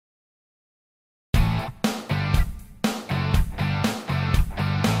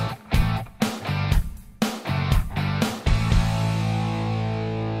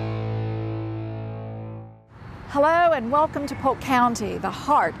Hello and welcome to Polk County, the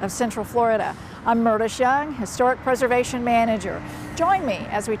heart of Central Florida. I'm Myrtice Young, Historic Preservation Manager. Join me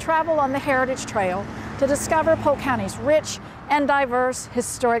as we travel on the Heritage Trail to discover Polk County's rich and diverse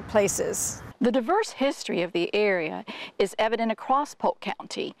historic places. The diverse history of the area is evident across Polk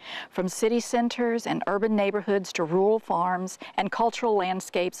County, from city centers and urban neighborhoods to rural farms and cultural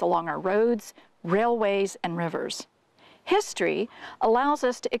landscapes along our roads, railways, and rivers. History allows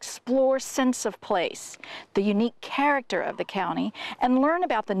us to explore sense of place, the unique character of the county, and learn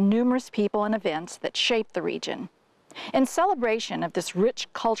about the numerous people and events that shape the region. In celebration of this rich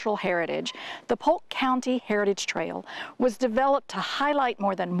cultural heritage, the Polk County Heritage Trail was developed to highlight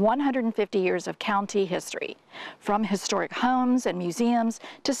more than 150 years of county history. From historic homes and museums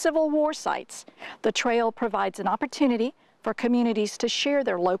to Civil War sites, the trail provides an opportunity for communities to share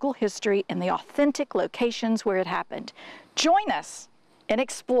their local history in the authentic locations where it happened. Join us in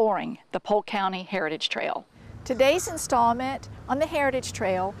exploring the Polk County Heritage Trail. Today's installment on the Heritage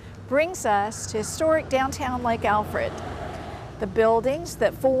Trail brings us to historic downtown Lake Alfred. The buildings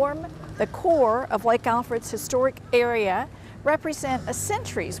that form the core of Lake Alfred's historic area represent a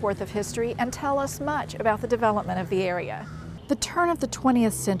century's worth of history and tell us much about the development of the area. The turn of the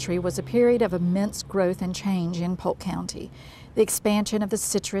 20th century was a period of immense growth and change in Polk County. The expansion of the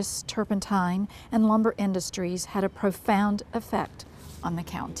citrus, turpentine, and lumber industries had a profound effect on the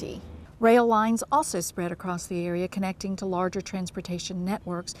county. Rail lines also spread across the area, connecting to larger transportation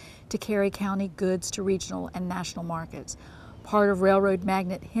networks to carry county goods to regional and national markets. Part of railroad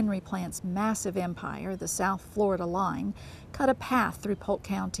magnate Henry Plant's massive empire, the South Florida Line, cut a path through Polk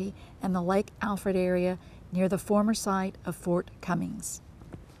County and the Lake Alfred area near the former site of Fort Cummings.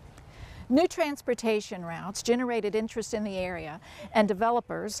 New transportation routes generated interest in the area, and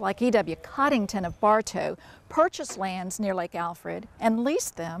developers like E.W. Coddington of Bartow purchased lands near Lake Alfred and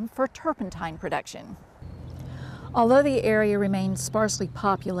leased them for turpentine production. Although the area remained sparsely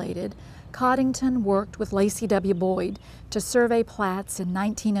populated, Coddington worked with Lacey W. Boyd to survey plats in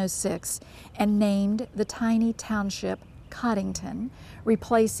 1906 and named the tiny township Coddington,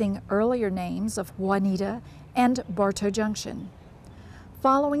 replacing earlier names of Juanita and Bartow Junction.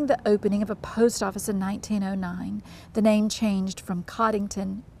 Following the opening of a post office in 1909, the name changed from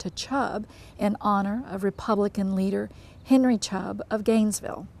Coddington to Chubb in honor of Republican leader Henry Chubb of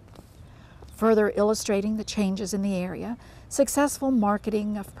Gainesville. Further illustrating the changes in the area, successful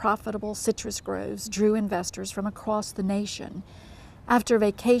marketing of profitable citrus groves drew investors from across the nation. After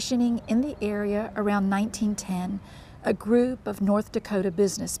vacationing in the area around 1910, a group of North Dakota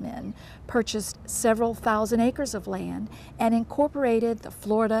businessmen purchased several thousand acres of land and incorporated the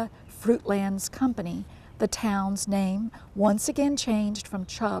Florida Fruitlands Company. The town's name once again changed from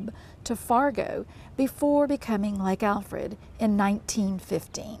Chubb to Fargo before becoming Lake Alfred in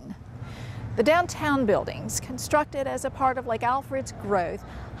 1915. The downtown buildings, constructed as a part of Lake Alfred's growth,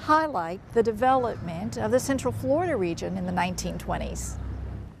 highlight the development of the Central Florida region in the 1920s.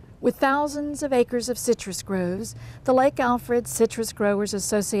 With thousands of acres of citrus groves, the Lake Alfred Citrus Growers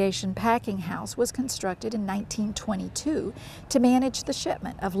Association packing house was constructed in 1922 to manage the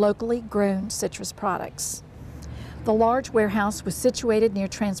shipment of locally grown citrus products. The large warehouse was situated near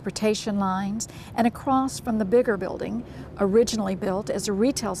transportation lines and across from the bigger building. Originally built as a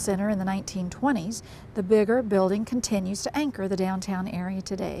retail center in the 1920s, the bigger building continues to anchor the downtown area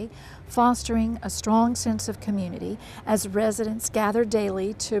today, fostering a strong sense of community as residents gather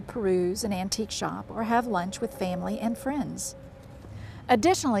daily to peruse an antique shop or have lunch with family and friends.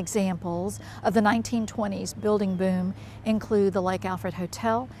 Additional examples of the 1920s building boom include the Lake Alfred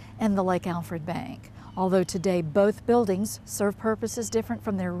Hotel and the Lake Alfred Bank. Although today both buildings serve purposes different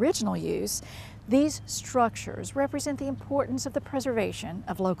from their original use, these structures represent the importance of the preservation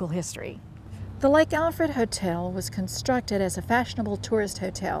of local history. The Lake Alfred Hotel was constructed as a fashionable tourist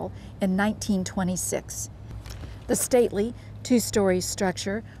hotel in 1926. The stately two-story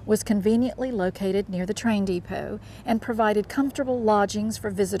structure was conveniently located near the train depot and provided comfortable lodgings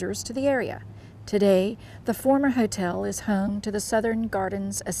for visitors to the area. Today, the former hotel is home to the Southern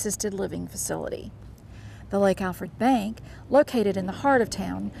Gardens Assisted Living Facility. The Lake Alfred Bank, located in the heart of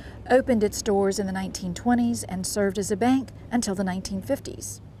town, opened its doors in the 1920s and served as a bank until the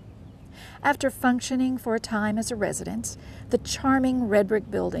 1950s. After functioning for a time as a residence, the charming red brick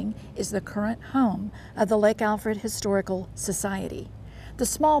building is the current home of the Lake Alfred Historical Society. The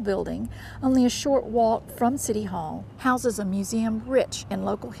small building, only a short walk from City Hall, houses a museum rich in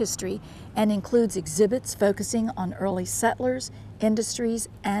local history and includes exhibits focusing on early settlers, industries,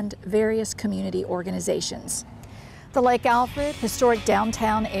 and various community organizations. The Lake Alfred historic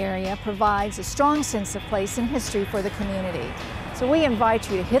downtown area provides a strong sense of place and history for the community. So we invite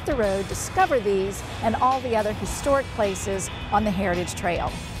you to hit the road, discover these and all the other historic places on the Heritage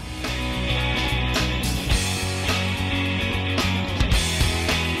Trail.